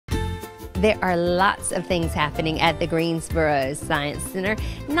There are lots of things happening at the Greensboro Science Center.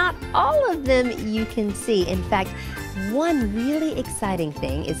 Not all of them you can see. In fact, one really exciting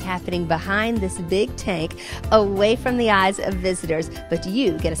thing is happening behind this big tank, away from the eyes of visitors, but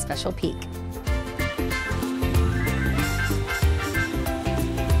you get a special peek.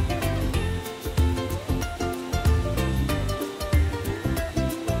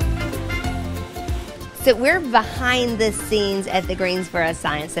 So we're behind the scenes at the Greensboro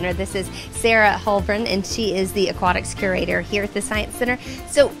Science Center. This is Sarah Holbron, and she is the aquatics curator here at the Science Center.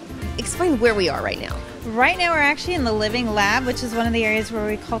 So explain where we are right now. Right now we're actually in the living lab, which is one of the areas where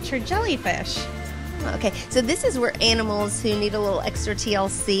we culture jellyfish. Okay, so this is where animals who need a little extra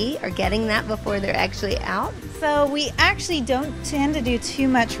TLC are getting that before they're actually out? So we actually don't tend to do too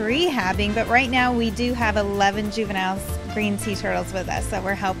much rehabbing, but right now we do have 11 juvenile green sea turtles with us that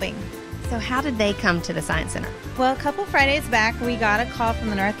we're helping. So how did they come to the Science Center? Well, a couple Fridays back, we got a call from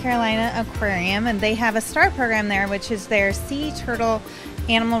the North Carolina Aquarium, and they have a STAR program there, which is their sea turtle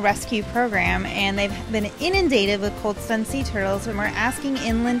animal rescue program, and they've been inundated with cold-stunned sea turtles, and we're asking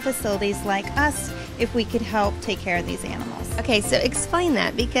inland facilities like us if we could help take care of these animals. Okay, so explain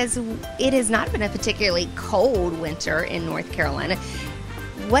that, because it has not been a particularly cold winter in North Carolina.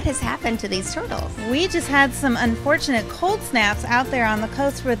 What has happened to these turtles? We just had some unfortunate cold snaps out there on the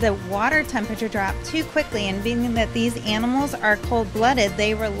coast where the water temperature dropped too quickly, and being that these animals are cold-blooded,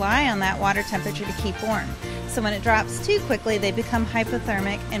 they rely on that water temperature to keep warm. So when it drops too quickly, they become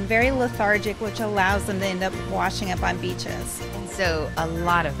hypothermic and very lethargic, which allows them to end up washing up on beaches. And so a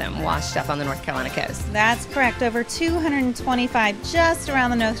lot of them washed up on the North Carolina coast. That's correct. Over 225 just around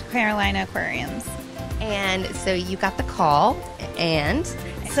the North Carolina aquariums. And so you got the call, and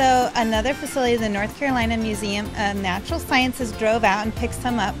so another facility, the North Carolina Museum of Natural Sciences, drove out and picked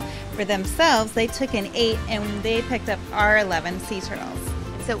some up for themselves. They took in 8, and they picked up our 11 sea turtles.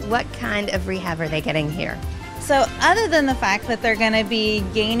 So what kind of rehab are they getting here? So other than the fact that they're going to be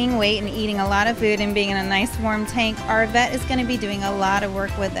gaining weight and eating a lot of food and being in a nice warm tank, our vet is going to be doing a lot of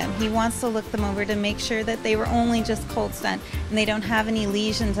work with them. He wants to look them over to make sure that they were only just cold stunned and they don't have any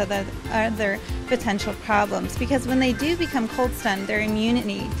lesions or other potential problems. Because when they do become cold stunned, their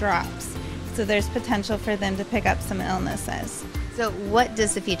immunity drops. So there's potential for them to pick up some illnesses. So what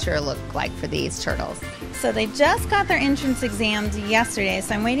does the future look like for these turtles? So they just got their entrance exams yesterday,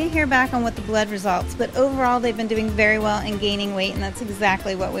 so I'm waiting to hear back on what the blood results, but overall they've been doing very well and gaining weight, and that's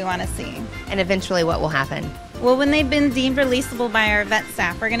exactly what we want to see. And eventually what will happen? Well, when they've been deemed releasable by our vet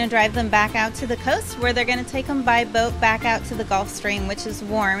staff, we're going to drive them back out to the coast, where they're going to take them by boat back out to the Gulf Stream, which is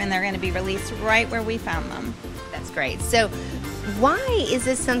warm, and they're going to be released right where we found them. That's great. So why is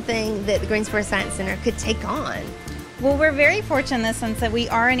this something that the Greensboro Science Center could take on? Well, we're very fortunate in the sense that we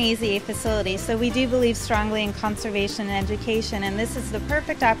are an AZA facility, so we do believe strongly in conservation and education, and this is the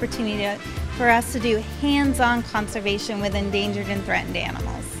perfect opportunity for us to do hands-on conservation with endangered and threatened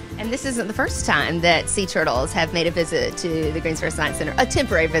animals. And this isn't the first time that sea turtles have made a visit to the Greensboro Science Center, a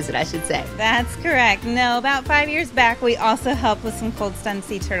temporary visit, I should say. That's correct. No, about 5 years back, we also helped with some cold-stunned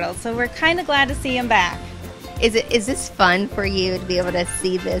sea turtles, so we're kind of glad to see them back. Is this fun for you to be able to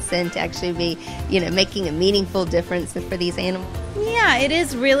see this and to actually be, making a meaningful difference for these animals? Yeah, it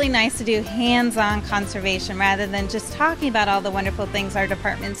is really nice to do hands-on conservation rather than just talking about all the wonderful things our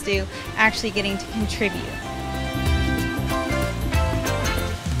departments do, actually getting to contribute.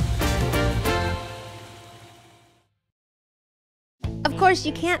 Of course,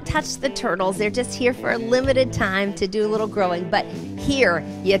 you can't touch the turtles. They're just here for a limited time to do a little growing. But here,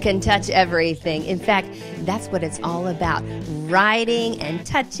 you can touch everything. In fact, that's what it's all about. Riding and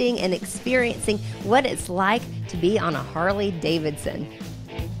touching and experiencing what it's like to be on a Harley Davidson.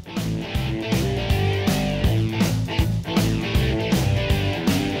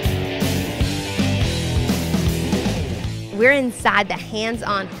 We're inside the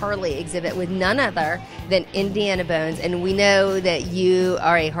hands-on Harley exhibit with none other than Indiana Bones, and we know that you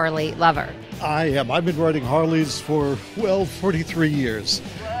are a Harley lover. I am. I've been riding Harleys for, 43 years.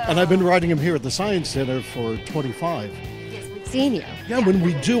 And I've been riding them here at the Science Center for 25. Yes, we've seen you. Yeah, when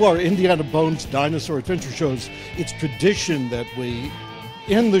we do our Indiana Bones dinosaur adventure shows, it's tradition that we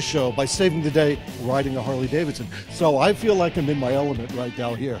end the show by saving the day riding a Harley Davidson. So I feel like I'm in my element right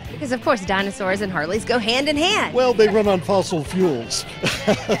now here. Because, of course, dinosaurs and Harleys go hand in hand. Well, they run on fossil fuels.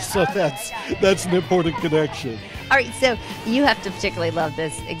 So that's an important connection. All right, so you have to particularly love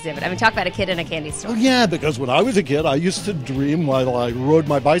this exhibit. I mean, talk about a kid in a candy store. Oh, yeah, because when I was a kid, I used to dream while I rode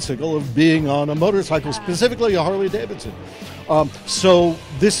my bicycle of being on a motorcycle, specifically a Harley Davidson. So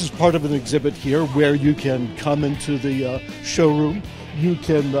this is part of an exhibit here where you can come into the showroom. You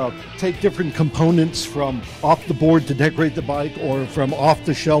can take different components from off the board to decorate the bike or from off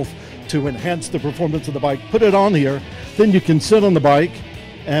the shelf to enhance the performance of the bike, put it on here. Then you can sit on the bike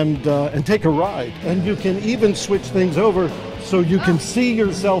and take a ride. And you can even switch things over so you can see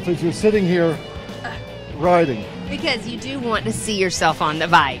yourself as you're sitting here riding. Because you do want to see yourself on the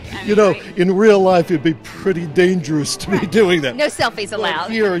bike. You know, in real life, it'd be pretty dangerous to be doing that. No selfies allowed.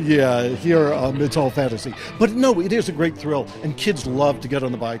 But here, it's all fantasy. But no, it is a great thrill, and kids love to get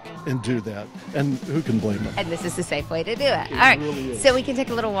on the bike and do that. And who can blame them? And this is the safe way to do it. All right, really is. so we can take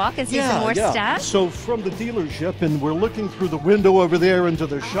a little walk and see some more stuff. So from the dealership, and we're looking through the window over there into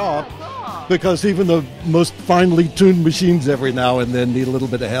the shop, because even the most finely tuned machines every now and then need a little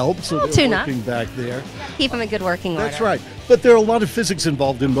bit of help. So they're working back there. Keep them in good working order. That's right. But there are a lot of physics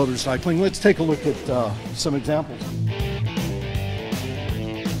involved in motorcycling. Let's take a look at some examples.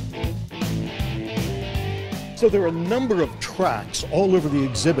 So there are a number of tracks all over the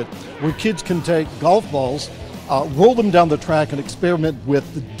exhibit where kids can take golf balls, roll them down the track and experiment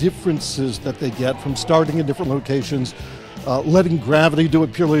with the differences that they get from starting in different locations, letting gravity do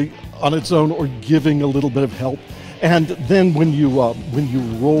it purely on its own or giving a little bit of help. And then when you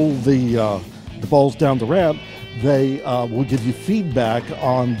roll the balls down the ramp, they will give you feedback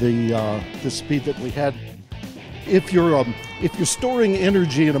on the speed that we had. If you're storing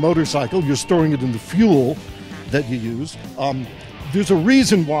energy in a motorcycle, you're storing it in the fuel that you use. There's a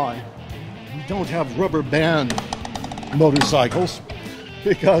reason why we don't have rubber band motorcycles,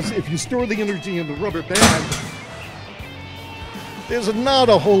 because if you store the energy in the rubber band, there's not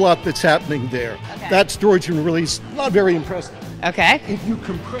a whole lot that's happening there. Okay. That storage and release, not very impressive. Okay. If you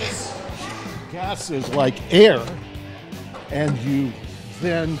compress gases like air, and you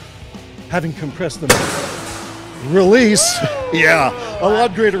then, having compressed them, release, a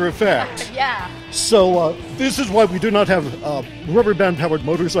lot greater effect. Yeah. So this is why we do not have rubber band powered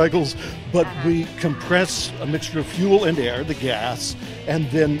motorcycles, but we compress a mixture of fuel and air, the gas,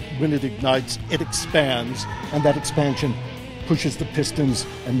 and then when it ignites, it expands, and that expansion pushes the pistons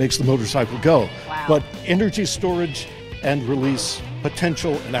and makes the motorcycle go. Wow. But energy storage and release,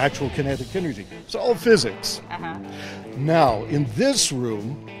 potential and actual kinetic energy. It's all physics. Now, in this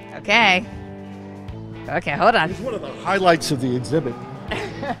room... Okay, hold on. It's one of the highlights of the exhibit.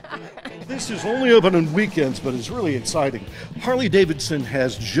 This is only open on weekends, but it's really exciting. Harley Davidson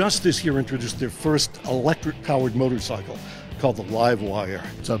has just this year introduced their first electric-powered motorcycle called the Livewire.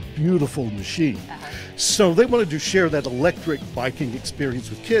 It's a beautiful machine. So they wanted to share that electric biking experience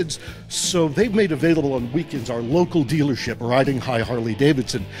with kids, so they've made available on weekends our local dealership, Riding High Harley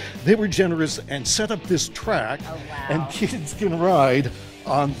Davidson. They were generous and set up this track, and kids can ride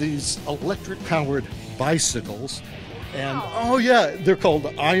on these electric-powered bicycles. And they're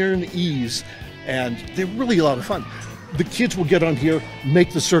called Iron E's, and they're really a lot of fun. The kids will get on here,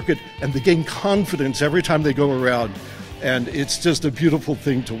 make the circuit, and they gain confidence every time they go around. And it's just a beautiful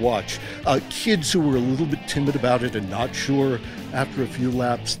thing to watch. Kids who were a little bit timid about it and not sure, after a few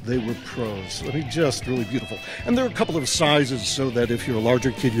laps, they were pros. I mean, just really beautiful. And there are a couple of sizes, so that if you're a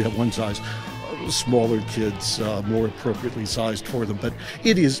larger kid, you have one size. Smaller kids, more appropriately sized for them. But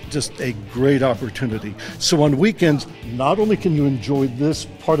it is just a great opportunity. So on weekends, not only can you enjoy this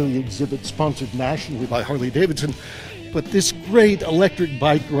part of the exhibit sponsored nationally by Harley Davidson, but this great electric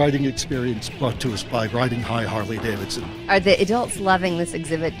bike riding experience brought to us by Riding High Harley Davidson. Are the adults loving this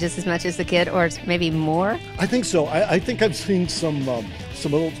exhibit just as much as the kid, or maybe more? I think so. I think I've seen some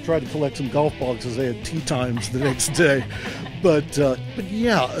adults try to collect some golf balls because they had tea times the next day. But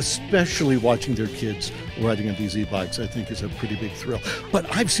yeah, especially watching their kids riding on these e-bikes, I think is a pretty big thrill.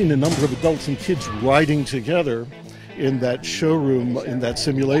 But I've seen a number of adults and kids riding together in that showroom, in that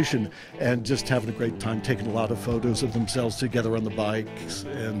simulation, and just having a great time, taking a lot of photos of themselves together on the bikes.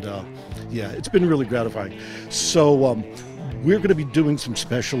 And it's been really gratifying. So we're going to be doing some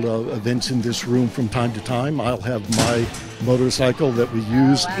special events in this room from time to time. I'll have my motorcycle that we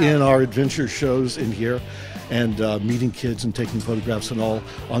use in our adventure shows in here, and meeting kids and taking photographs and all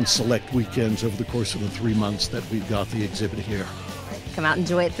on select weekends over the course of the 3 months that we've got the exhibit here. Come out and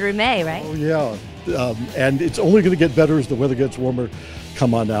enjoy it through May, right? Oh, yeah. And it's only going to get better as the weather gets warmer.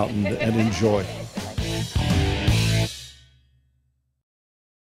 Come on out and enjoy.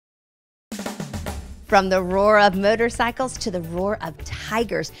 From the roar of motorcycles to the roar of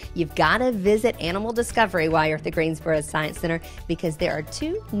tigers, you've got to visit Animal Discovery while you're at the Greensboro Science Center, because there are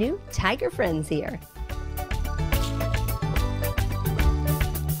 2 new tiger friends here.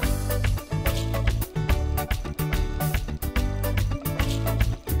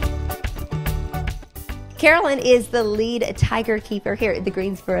 Carolyn is the lead tiger keeper here at the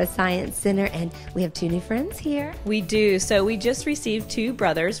Greensboro Science Center, and we have two new friends here. We do. So we just received two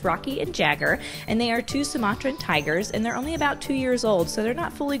brothers, Rocky and Jagger, and they are two Sumatran tigers, and they're only about 2 years old, so they're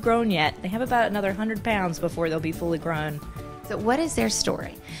not fully grown yet. They have about another 100 pounds before they'll be fully grown. So what is their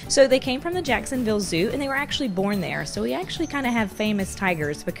story? So they came from the Jacksonville Zoo, and they were actually born there. So we actually kind of have famous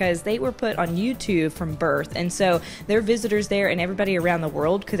tigers because they were put on YouTube from birth. And so their visitors there and everybody around the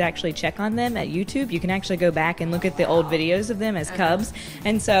world could actually check on them at YouTube. You can actually go back and look at the old videos of them as cubs.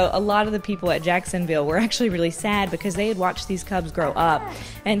 And so a lot of the people at Jacksonville were actually really sad because they had watched these cubs grow up.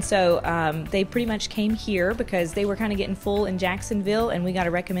 And so they pretty much came here because they were kind of getting full in Jacksonville, and we got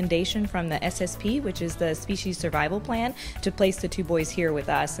a recommendation from the SSP, which is the Species Survival Plan, to place the two boys here with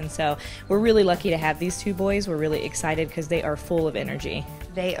us. And so we're really lucky to have these two boys. We're really excited because they are full of energy.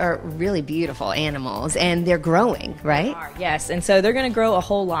 They are really beautiful animals, and they're growing, right? They are, yes, and so they're going to grow a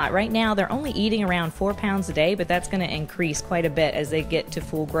whole lot. Right now, they're only eating around 4 pounds a day, but that's going to increase quite a bit as they get to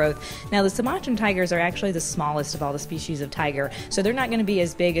full growth. Now, the Sumatran tigers are actually the smallest of all the species of tiger, so they're not going to be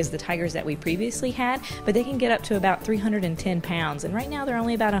as big as the tigers that we previously had, but they can get up to about 310 pounds, and right now they're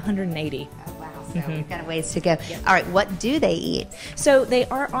only about 180. So we've got a ways to go. All right, what do they eat? So they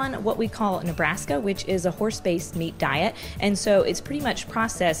are on what we call Nebraska, which is a horse-based meat diet, and so it's pretty much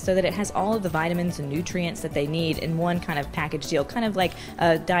processed so that it has all of the vitamins and nutrients that they need in one kind of package deal, kind of like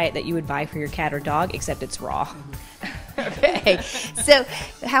a diet that you would buy for your cat or dog, except it's raw. Okay, so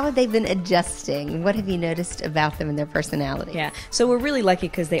how have they been adjusting? What have you noticed about them and their personality? Yeah, so we're really lucky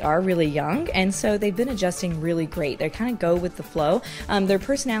because they are really young, and so they've been adjusting really great. They kind of go with the flow. Their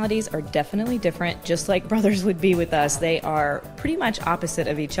personalities are definitely different, just like brothers would be with us. They are pretty much opposite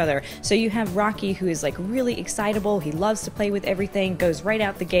of each other. So you have Rocky, who is like really excitable. He loves to play with everything, goes right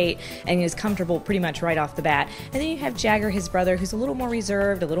out the gate, and is comfortable pretty much right off the bat. And then you have Jagger, his brother, who's a little more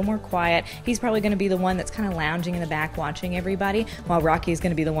reserved, a little more quiet. He's probably going to be the one that's kind of lounging in the back watching everybody, while Rocky is going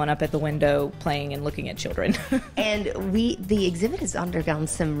to be the one up at the window playing and looking at children. And the exhibit has undergone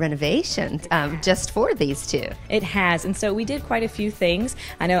some renovations just for these two. It has, and so we did quite a few things.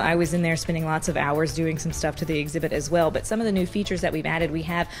 I know I was in there spending lots of hours doing some stuff to the exhibit as well, but some of the new features that we've added, we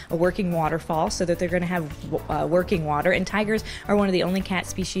have a working waterfall so that they're going to have working water, and tigers are one of the only cat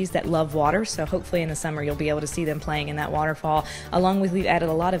species that love water, so hopefully in the summer you'll be able to see them playing in that waterfall. Along with, we've added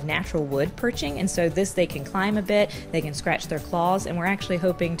a lot of natural wood perching, and so this, they can climb a bit, they can scratch their claws, and we're actually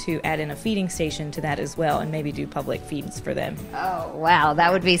hoping to add in a feeding station to that as well, and maybe do public feeds for them. Oh, wow,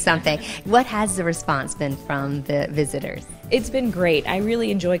 that would be something. What has the response been from the visitors? It's been great. I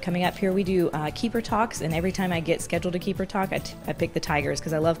really enjoy coming up here. We do keeper talks, and every time I get scheduled a keeper talk, I pick the tigers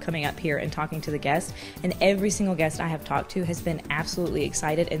because I love coming up here and talking to the guests. And every single guest I have talked to has been absolutely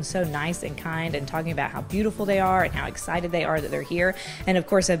excited and so nice and kind, and talking about how beautiful they are and how excited they are that they're here. And of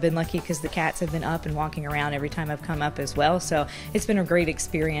course, I've been lucky because the cats have been up and walking around every time I've come up as well. So it's been a great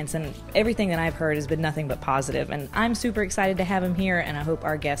experience, and everything that I've heard has been nothing but positive. And I'm super excited to have them here, and I hope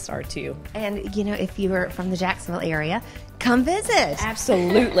our guests are too. And you know, if you are from the Jacksonville area, come visit.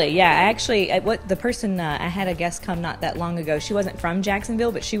 Absolutely, yeah. Actually, the person I had a guest come not that long ago. She wasn't from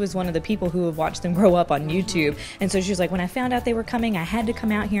Jacksonville, but she was one of the people who have watched them grow up on YouTube. And so she was like, when I found out they were coming, I had to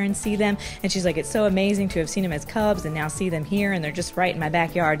come out here and see them. And she's like, it's so amazing to have seen them as cubs and now see them here, and they're just right in my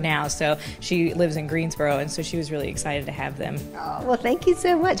backyard now. So she lives in Greensboro, and so she was really excited to have them. Oh, well, thank you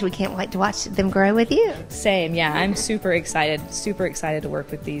so much. We can't wait to watch them grow with you. Same, yeah. I'm super excited to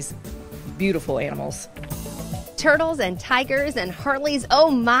work with these beautiful animals. Turtles and tigers and Harleys, oh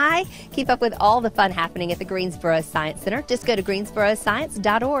my! Keep up with all the fun happening at the Greensboro Science Center. Just go to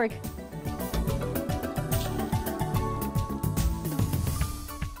greensboroscience.org.